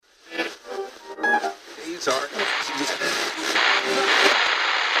No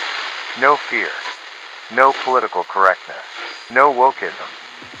fear. No political correctness. No wokeism.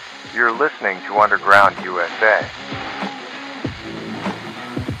 You're listening to Underground USA.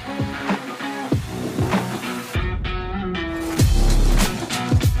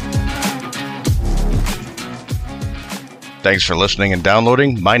 Thanks for listening and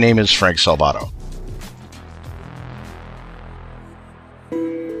downloading. My name is Frank Salvato.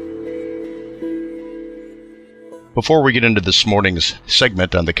 Before we get into this morning's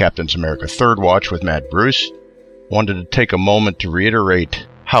segment on the Captain's America Third Watch with Matt Bruce, I wanted to take a moment to reiterate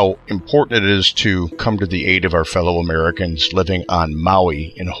how important it is to come to the aid of our fellow Americans living on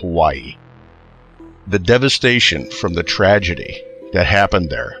Maui in Hawaii. The devastation from the tragedy that happened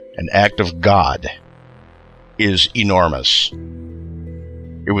there, an act of God, is enormous.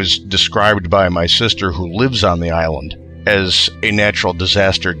 It was described by my sister who lives on the island as a natural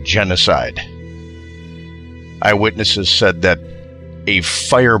disaster genocide. Eyewitnesses said that a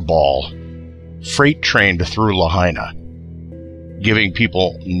fireball freight trained through Lahaina, giving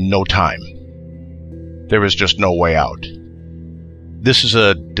people no time. There was just no way out. This is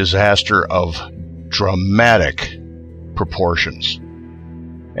a disaster of dramatic proportions.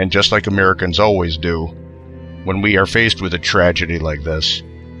 And just like Americans always do, when we are faced with a tragedy like this,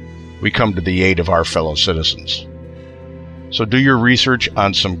 we come to the aid of our fellow citizens. So do your research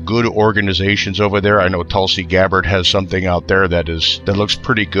on some good organizations over there. I know Tulsi Gabbard has something out there that looks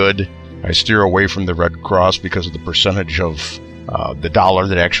pretty good. I steer away from the Red Cross because of the percentage of the dollar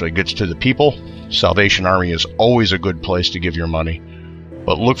that actually gets to the people. Salvation Army is always a good place to give your money.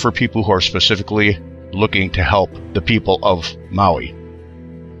 But look for people who are specifically looking to help the people of Maui.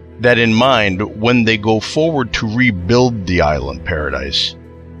 That in mind, when they go forward to rebuild the island paradise,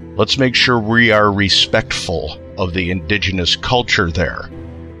 let's make sure we are respectful of the indigenous culture there,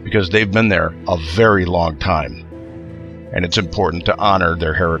 because they've been there a very long time, and it's important to honor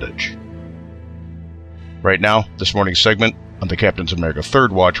their heritage. Right now, this morning's segment on the Captain's America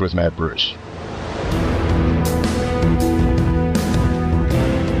Third Watch with Matt Bruce.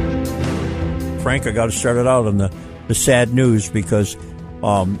 Frank, I got to start it out on the sad news because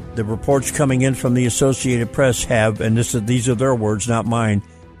the reports coming in from the Associated Press have, and these are their words, not mine,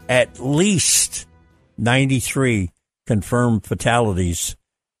 at least 93 confirmed fatalities,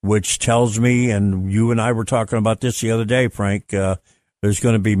 which tells me, and you and I were talking about this the other day, Frank, there's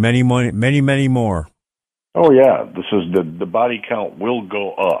going to be many more. Oh yeah, this is the body count will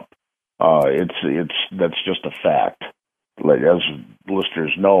go up. That's just a fact. As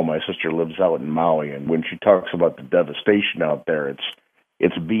listeners know, my sister lives out in Maui, and when she talks about the devastation out there,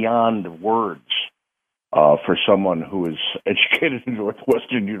 it's beyond words. For someone who is educated in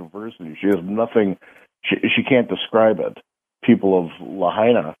Northwestern University, she has nothing. She can't describe it. People of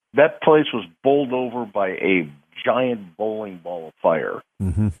Lahaina, that place was bowled over by a giant bowling ball of fire.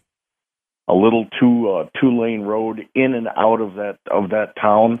 Mm-hmm. A little two-lane road in and out of that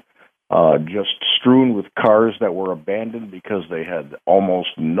town, just strewn with cars that were abandoned because they had almost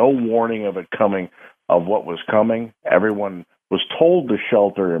no warning of what was coming. Everyone was told to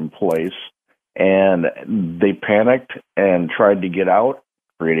shelter in place, and they panicked and tried to get out,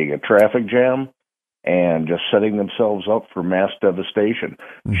 creating a traffic jam and just setting themselves up for mass devastation.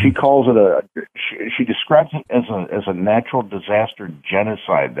 Mm-hmm. She calls it she describes it as a natural disaster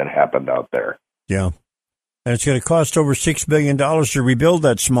genocide that happened out there. Yeah. And it's going to cost over $6 billion to rebuild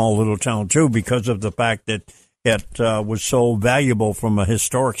that small little town, too, because of the fact that it was so valuable from a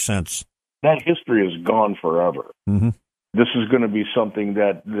historic sense. That history is gone forever. Mm-hmm. This is going to be something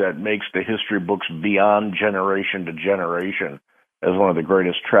that makes the history books beyond generation to generation as one of the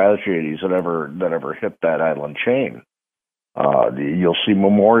greatest tragedies that ever hit that island chain. You'll see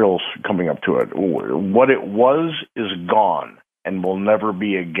memorials coming up to it. What it was is gone and will never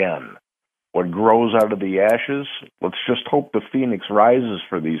be again. What grows out of the ashes, let's just hope the phoenix rises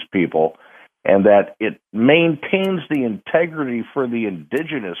for these people and that it maintains the integrity for the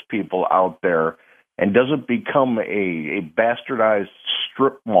indigenous people out there and doesn't become a bastardized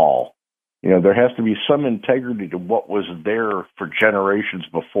strip mall. There has to be some integrity to what was there for generations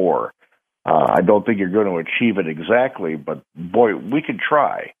before. I don't think you're going to achieve it exactly, but boy, we could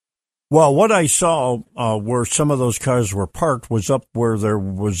try. Well, what I saw where some of those cars were parked was up where there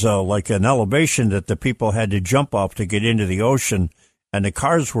was like an elevation that the people had to jump off to get into the ocean, and the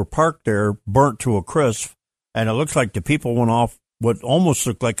cars were parked there, burnt to a crisp, and it looks like the people went off what almost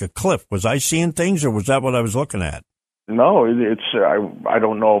looked like a cliff. Was I seeing things, or was that what I was looking at? No, it's I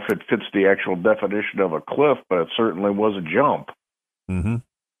don't know if it fits the actual definition of a cliff, but it certainly was a jump. Mm-hmm.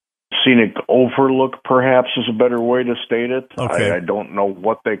 scenic overlook, perhaps, is a better way to state it. Okay. I don't know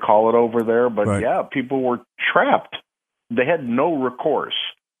what they call it over there, but Right. yeah, people were trapped. They had no recourse.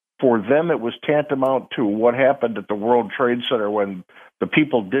 For them, it was tantamount to what happened at the World Trade Center when the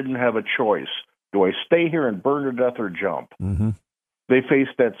people didn't have a choice. Do I stay here and burn to death or jump? Mm-hmm. They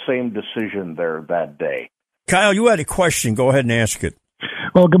faced that same decision there that day. Kyle, you had a question. Go ahead and ask it.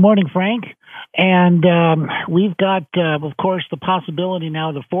 Well, good morning, Frank. And we've got, of course, the possibility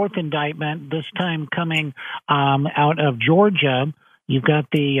now, the fourth indictment, this time coming out of Georgia. You've got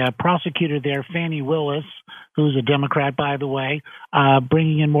the prosecutor there, Fani Willis, who's a Democrat, by the way,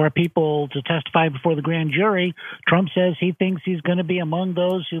 bringing in more people to testify before the grand jury. Trump says he thinks he's going to be among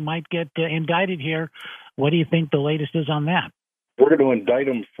those who might get indicted here. What do you think the latest is on that? We're going to indict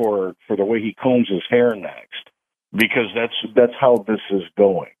him for the way he combs his hair next, because that's how this is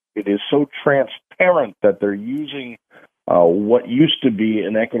going. It is so transparent that they're using what used to be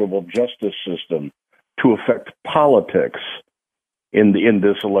an equitable justice system to affect politics in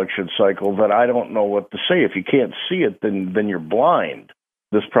this election cycle that I don't know what to say. If you can't see it, then you're blind.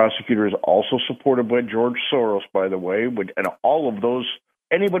 This prosecutor is also supported by George Soros, by the way, and all of those,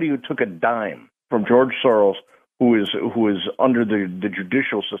 anybody who took a dime from George Soros who is under the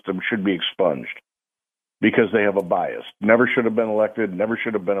judicial system should be expunged because they have a bias. Never should have been elected, never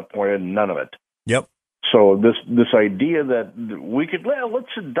should have been appointed, none of it. Yep. So this idea that we could, let's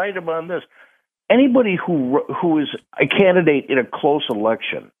indict him on this. Anybody who is a candidate in a close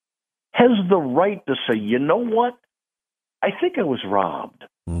election has the right to say, you know what? I think I was robbed.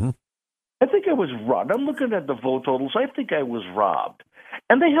 Mm-hmm. I think I was robbed. I'm looking at the vote totals. I think I was robbed.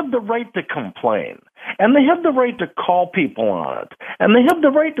 And they have the right to complain. And they have the right to call people on it. And they have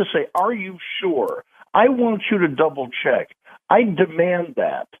the right to say, are you sure? I want you to double check. I demand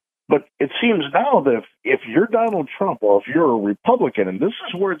that. But it seems now that if you're Donald Trump or if you're a Republican, and this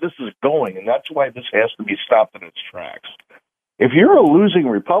is where this is going, and that's why this has to be stopped in its tracks. If you're a losing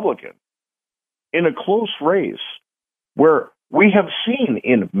Republican in a close race where we have seen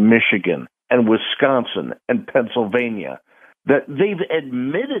in Michigan and Wisconsin and Pennsylvania that they've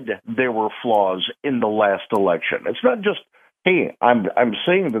admitted there were flaws in the last election. It's not just, hey, I'm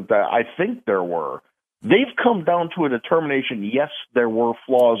saying that I think there were. They've come down to a determination, yes, there were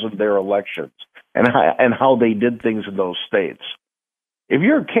flaws in their elections and how they did things in those states. If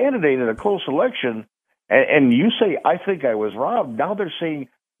you're a candidate in a close election and you say, I think I was robbed, now they're saying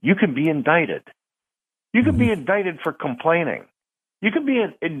you can be indicted. You can be indicted for complaining. You can be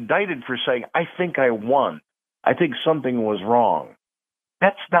indicted for saying, I think I won. I think something was wrong.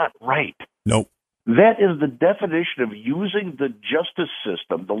 That's not right. Nope. That is the definition of using the justice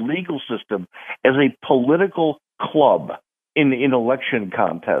system, the legal system, as a political club in election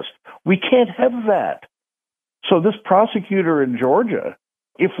contest. We can't have that. So this prosecutor in Georgia,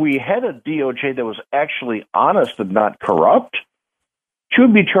 if we had a DOJ that was actually honest and not corrupt, she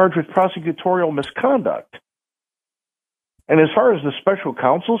would be charged with prosecutorial misconduct. And as far as the special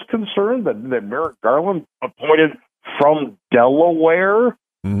counsel is concerned, that Merrick Garland appointed from Delaware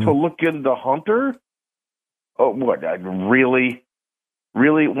to look into Hunter? Oh, what, really?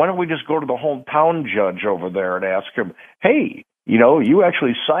 Really? Why don't we just go to the hometown judge over there and ask him, hey, you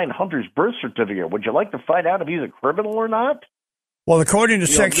actually signed Hunter's birth certificate. Would you like to find out if he's a criminal or not? Well, according to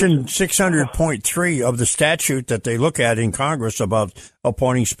Section 600.3 of the statute that they look at in Congress about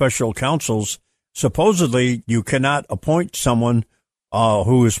appointing special counsels, supposedly you cannot appoint someone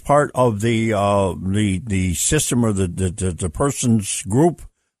who is part of the system or the person's group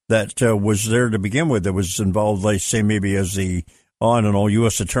that was there to begin with, that was involved, let's say, maybe as the,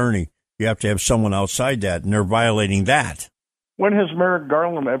 U.S. attorney. You have to have someone outside that, and they're violating that. When has Merrick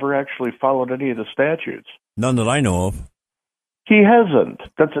Garland ever actually followed any of the statutes? None that I know of. He hasn't.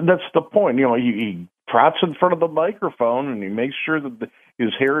 That's the point. He trots in front of the microphone and he makes sure that his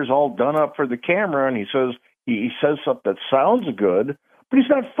hair is all done up for the camera, and he says something that sounds good, but he's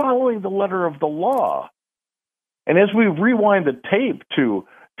not following the letter of the law. And as we rewind the tape to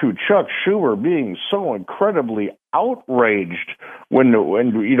Chuck Schumer being so incredibly outraged when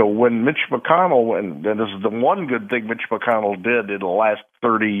Mitch McConnell, and this is the one good thing Mitch McConnell did in the last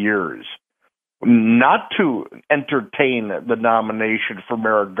 30 years, not to entertain the nomination for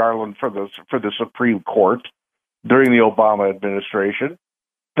Merrick Garland for the Supreme Court during the Obama administration.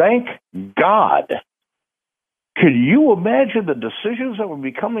 Thank God. Could you imagine the decisions that would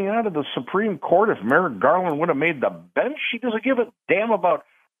be coming out of the Supreme Court if Merrick Garland would have made the bench? He doesn't give a damn about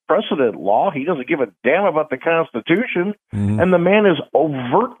precedent law. He doesn't give a damn about the Constitution. And the man is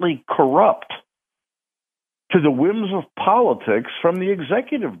overtly corrupt to the whims of politics from the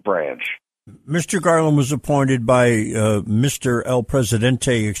executive branch. Mr. Garland was appointed by Mr. El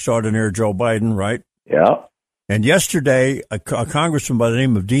Presidente Extraordinaire Joe Biden, right? Yeah. And yesterday, a congressman by the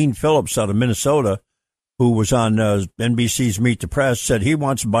name of Dean Phillips out of Minnesota, who was on NBC's Meet the Press, said he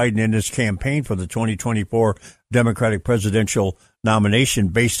wants Biden in his campaign for the 2024 Democratic presidential nomination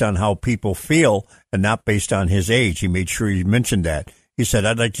based on how people feel and not based on his age. He made sure he mentioned that. He said,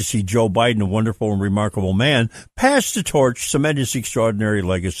 I'd like to see Joe Biden, a wonderful and remarkable man, pass the torch, cement his extraordinary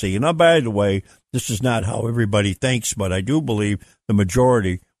legacy. And by the way, this is not how everybody thinks, but I do believe the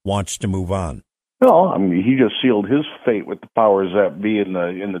majority wants to move on. Well, I mean, he just sealed his fate with the powers that be in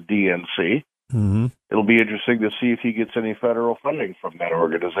the DNC. Mm-hmm. It'll be interesting to see if he gets any federal funding from that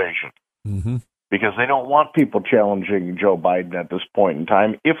organization. Mm-hmm. Because they don't want people challenging Joe Biden at this point in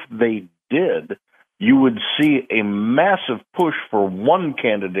time. If they did, you would see a massive push for one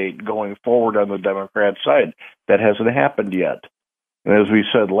candidate going forward on the Democrat side. That hasn't happened yet. And as we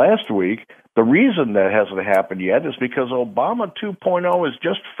said last week, the reason that hasn't happened yet is because Obama 2.0 is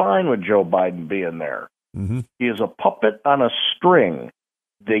just fine with Joe Biden being there. Mm-hmm. He is a puppet on a string.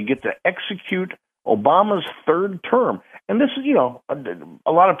 They get to execute Obama's third term. And this is,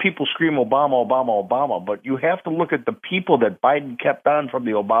 a lot of people scream Obama, Obama, Obama, but you have to look at the people that Biden kept on from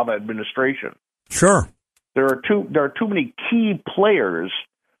the Obama administration. Sure. There are too many key players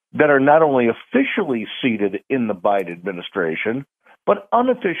that are not only officially seated in the Biden administration, but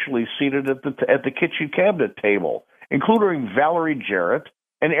unofficially seated at the kitchen cabinet table, including Valerie Jarrett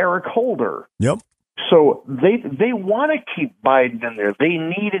and Eric Holder. Yep. So they want to keep Biden in there. They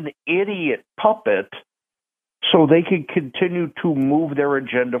need an idiot puppet so they can continue to move their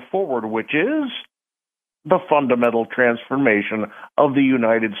agenda forward, which is the fundamental transformation of the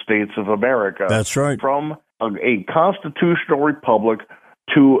United States of America. That's right. From a constitutional republic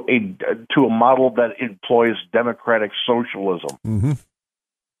to a model that employs democratic socialism. Mm-hmm.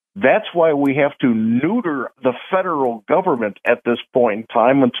 That's why we have to neuter the federal government at this point in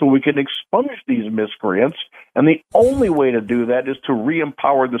time until we can expunge these miscreants. And the only way to do that is to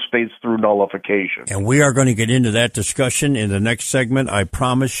re-empower the states through nullification. And we are going to get into that discussion in the next segment. I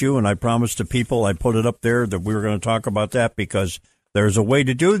promise you, and I promised the people, I put it up there that we were going to talk about that because there's a way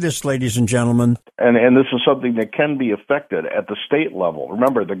to do this, ladies and gentlemen. And this is something that can be affected at the state level.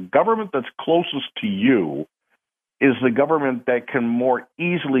 Remember, the government that's closest to you is the government that can more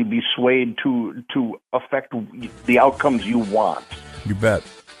easily be swayed to affect the outcomes you want. You bet.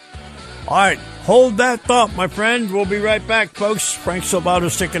 All right, hold that thought, my friend. We'll be right back, folks. Frank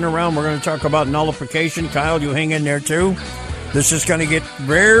Salvato sticking around. We're going to talk about nullification. Kyle, you hang in there, too. This is going to get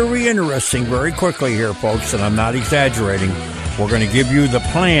very interesting very quickly here, folks, and I'm not exaggerating. We're going to give you the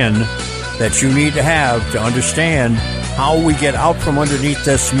plan that you need to have to understand how we get out from underneath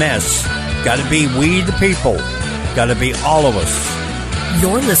this mess. Got to be we the people. Got to be all of us.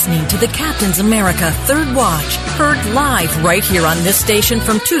 You're listening to the Captain's America Third Watch, heard live right here on this station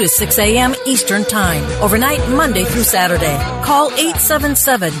from 2 to 6 a.m. Eastern Time, overnight Monday through Saturday. Call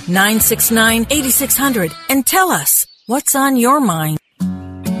 877-969-8600 and tell us what's on your mind.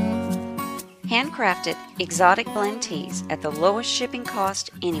 Handcrafted exotic blend teas at the lowest shipping cost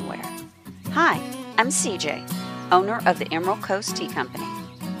anywhere. Hi, I'm CJ, owner of the Emerald Coast Tea Company.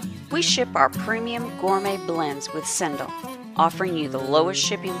 We ship our premium gourmet blends with Sendle, offering you the lowest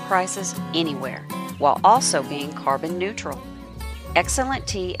shipping prices anywhere, while also being carbon neutral. Excellent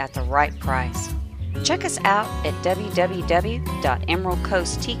tea at the right price. Check us out at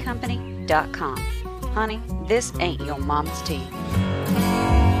www.emeraldcoastteacompany.com. Honey, this ain't your mama's tea.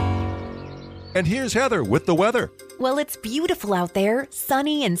 And here's Heather with the weather. Well, it's beautiful out there,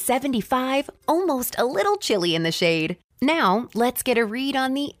 sunny and 75, almost a little chilly in the shade. Now, let's get a read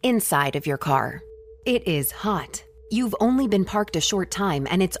on the inside of your car. It is hot. You've only been parked a short time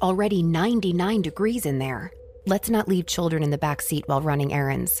and it's already 99 degrees in there. Let's not leave children in the back seat while running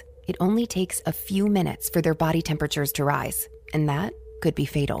errands. It only takes a few minutes for their body temperatures to rise, and that could be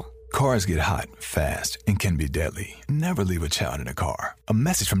fatal. Cars get hot, fast, and can be deadly. Never leave a child in a car. A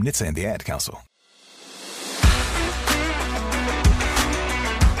message from NHTSA and the Ad Council.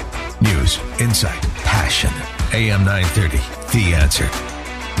 News, insight, passion. AM 930, The Answer.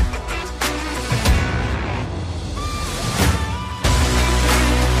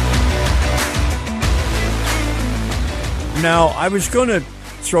 Now, I was going to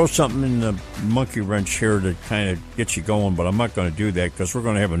throw something in the monkey wrench here to kind of get you going, but I'm not going to do that because we're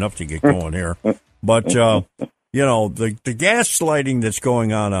going to have enough to get going here. But, the gaslighting that's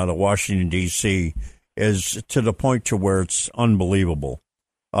going on out of Washington, D.C. is to the point to where it's unbelievable.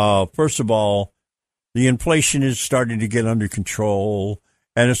 First of all, the inflation is starting to get under control,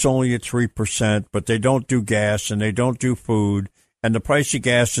 and it's only at 3%, but they don't do gas and they don't do food, and the price of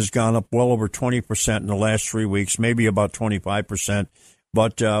gas has gone up well over 20% in the last 3 weeks, maybe about 25%.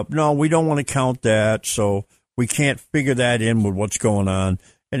 But no, we don't want to count that, so we can't figure that in with what's going on.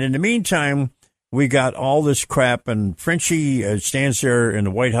 And in the meantime, we got all this crap, and Frenchie stands there in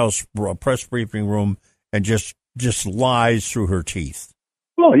the White House press briefing room and just lies through her teeth.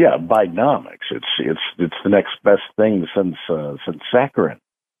 Well, yeah, Bidenomics. It's the next best thing since saccharin.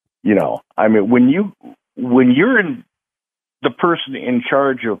 You know, I mean, when you're in the person in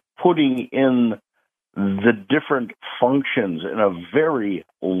charge of putting in the different functions in a very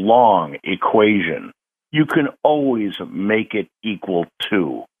long equation, you can always make it equal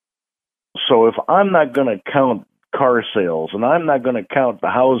to. So if I'm not going to count car sales, and I'm not going to count the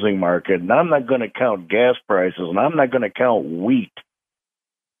housing market, and I'm not going to count gas prices, and I'm not going to count wheat,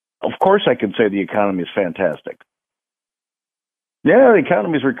 of course I can say the economy is fantastic. Yeah, the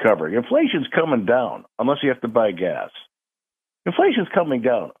economy's recovering. Inflation's coming down, unless you have to buy gas. Inflation's coming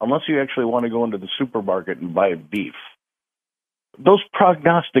down, unless you actually want to go into the supermarket and buy beef. Those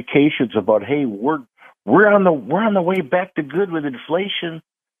prognostications about, hey, we're on the way back to good with inflation,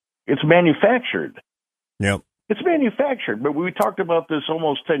 it's manufactured. Yep. It's manufactured. But we talked about this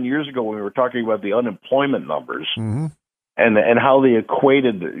almost 10 years ago when we were talking about the unemployment numbers, mm-hmm. and how they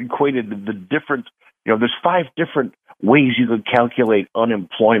equated the different, there's 5 different ways you could calculate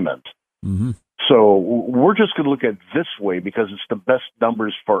unemployment. Mm-hmm. So we're just going to look at this way because it's the best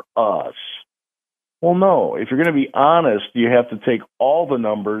numbers for us. Well, no. If you're going to be honest, you have to take all the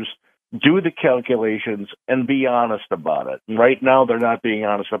numbers, do the calculations, and be honest about it. And right now, they're not being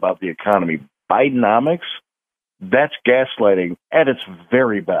honest about the economy. Bidenomics, that's gaslighting at its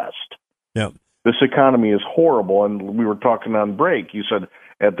very best. Yep. This economy is horrible. And we were talking on break. You said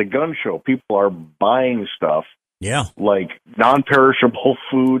at the gun show, people are buying stuff like non-perishable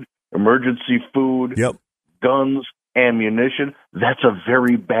food, emergency food, guns, ammunition. That's a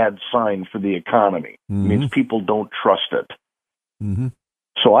very bad sign for the economy. Mm-hmm. It means people don't trust it. Mm-hmm.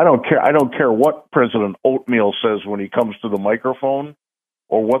 So I don't care what President Oatmeal says when he comes to the microphone,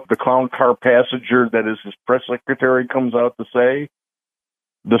 or what the clown car passenger that is his press secretary comes out to say.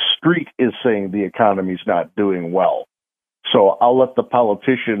 The street is saying the economy's not doing well. So I'll let the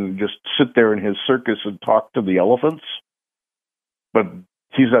politician just sit there in his circus and talk to the elephants, but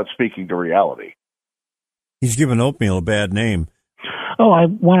he's not speaking to reality. He's given Oatmeal a bad name. Oh, I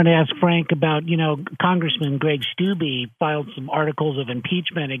wanted to ask Frank about, Congressman Greg Steube filed some articles of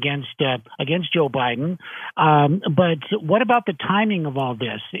impeachment against Joe Biden. But what about the timing of all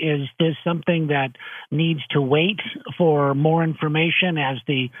this? Is this something that needs to wait for more information as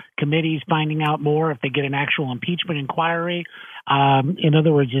the committee's finding out more if they get an actual impeachment inquiry? In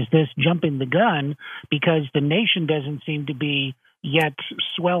other words, is this jumping the gun because the nation doesn't seem to be yet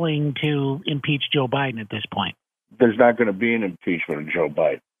swelling to impeach Joe Biden at this point? There's not going to be an impeachment of Joe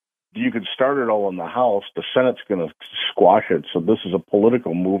Biden. You can start it all in the House. The Senate's going to squash it. So this is a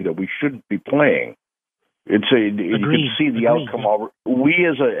political move that we shouldn't be playing. You can see the outcome. We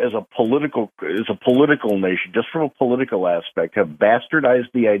as a political nation, just from a political aspect, have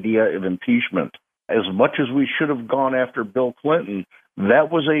bastardized the idea of impeachment. As much as we should have gone after Bill Clinton,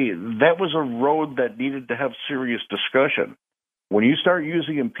 that was a road that needed to have serious discussion. When you start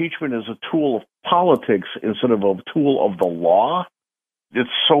using impeachment as a tool of politics instead of a tool of the law, it's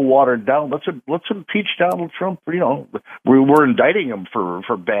so watered down. Let's impeach Donald Trump. We're indicting him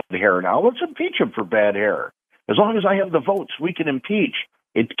for bad hair now. Let's impeach him for bad hair. As long as I have the votes, we can impeach.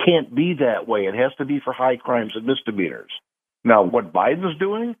 It can't be that way. It has to be for high crimes and misdemeanors. Now, what Biden's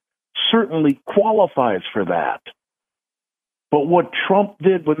doing certainly qualifies for that. But what Trump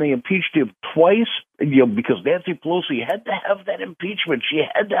did when they impeached him twice, because Nancy Pelosi had to have that impeachment. She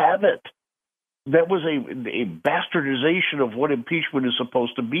had to have it. That was a bastardization of what impeachment is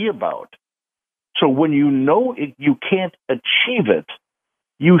supposed to be about. So when you know you can't achieve it,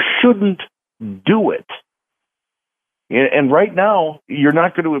 you shouldn't do it. And right now, you're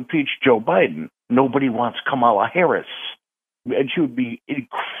not going to impeach Joe Biden. Nobody wants Kamala Harris. And she would be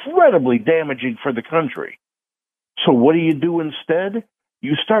incredibly damaging for the country. So what do you do instead?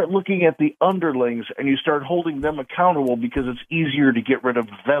 You start looking at the underlings and you start holding them accountable because it's easier to get rid of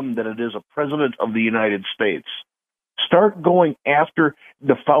them than it is a president of the United States. Start going after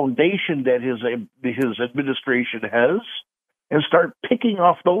the foundation that his administration has and start picking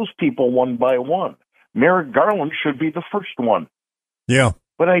off those people one by one. Merrick Garland should be the first one. Yeah.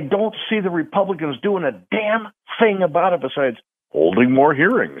 But I don't see the Republicans doing a damn thing about it besides holding more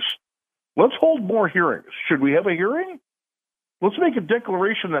hearings. Let's hold more hearings. Should we have a hearing? Let's make a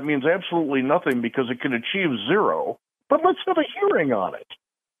declaration that means absolutely nothing because it can achieve zero, but let's have a hearing on it.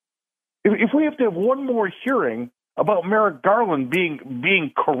 If we have to have one more hearing about Merrick Garland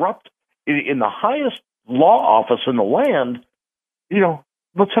being corrupt in the highest law office in the land,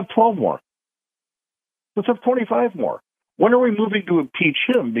 let's have 12 more. Let's have 25 more. When are we moving to impeach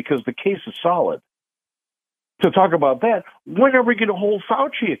him because the case is solid? To talk about that, when are we going to hold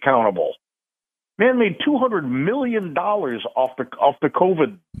Fauci accountable? Man made $200 million off the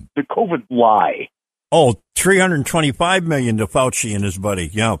COVID lie. Oh, $325 million to Fauci and his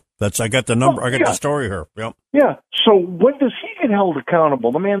buddy. Yeah, I got the number. I got the story here. Yep. Yeah. So when does he get held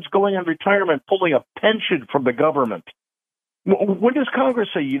accountable? The man's going on retirement, pulling a pension from the government. When does Congress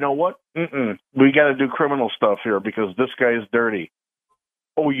say, you know what? We got to do criminal stuff here because this guy is dirty.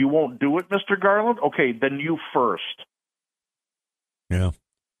 Oh, you won't do it, Mr. Garland? Okay, then you first. Yeah.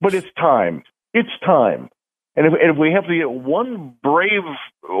 But it's time. It's time. And if we have to get one brave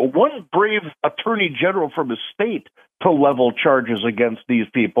attorney general from his state to level charges against these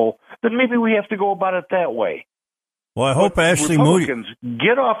people, then maybe we have to go about it that way. Well, I hope Ashley Moody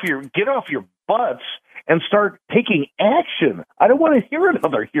get off your butts and start taking action. I don't want to hear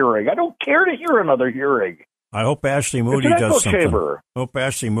another hearing. I don't care to hear another hearing. I hope Ashley Moody does something. I hope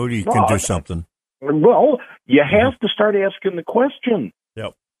Ashley Moody can do something. Well, you have to start asking the question.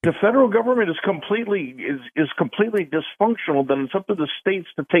 Yep. The federal government is completely dysfunctional. Then it's up to the states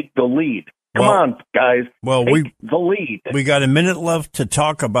to take the lead. Come on, guys. Well, take the lead. We got a minute left to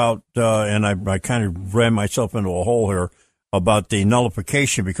talk about, and I kind of ran myself into a hole here about the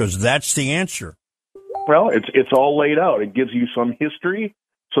nullification because that's the answer. Well, it's all laid out. It gives you some history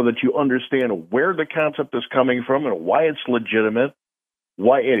so that you understand where the concept is coming from and why it's legitimate,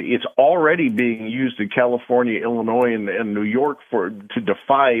 why it's already being used in California, Illinois, and New York to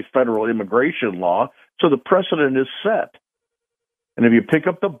defy federal immigration law. So the precedent is set. And if you pick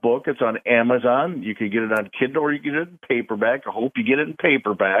up the book, it's on Amazon. You can get it on Kindle or you can get it in paperback. I hope you get it in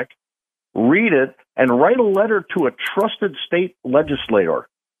paperback. Read it and write a letter to a trusted state legislator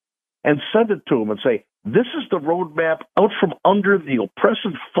and send it to them and say, this is the roadmap out from under the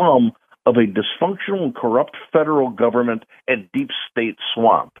oppressive thumb of a dysfunctional and corrupt federal government and deep state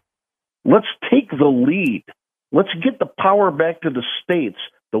swamp. Let's take the lead. Let's get the power back to the states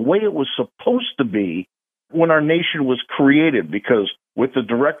the way it was supposed to be when our nation was created, because with the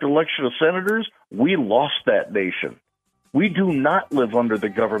direct election of senators, we lost that nation. We do not live under the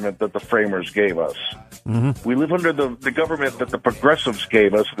government that the framers gave us. Mm-hmm. We live under the government that the progressives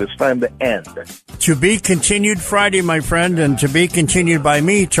gave us, and it's time to end. To be continued Friday, my friend, and to be continued by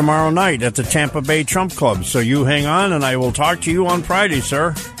me tomorrow night at the Tampa Bay Trump Club. So you hang on, and I will talk to you on Friday,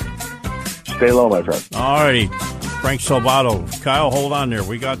 sir. Stay low, my friend. All righty. Frank Salvato. Kyle, hold on there.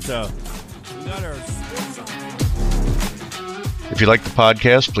 We got our... If you like the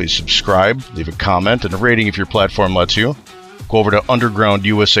podcast, please subscribe, leave a comment, and a rating if your platform lets you. Go over to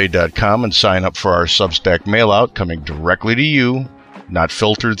undergroundusa.com and sign up for our Substack mailout coming directly to you, not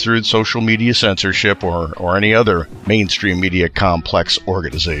filtered through social media censorship or any other mainstream media complex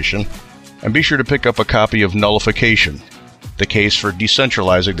organization. And be sure to pick up a copy of Nullification, the case for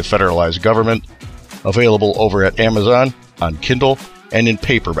decentralizing the federalized government, available over at Amazon, on Kindle, and in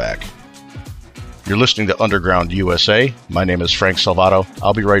paperback. You're listening to Underground USA. My name is Frank Salvato.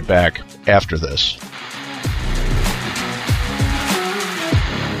 I'll be right back after this.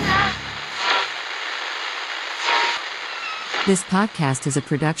 This podcast is a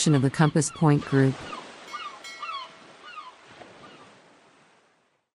production of the Compass Point Group.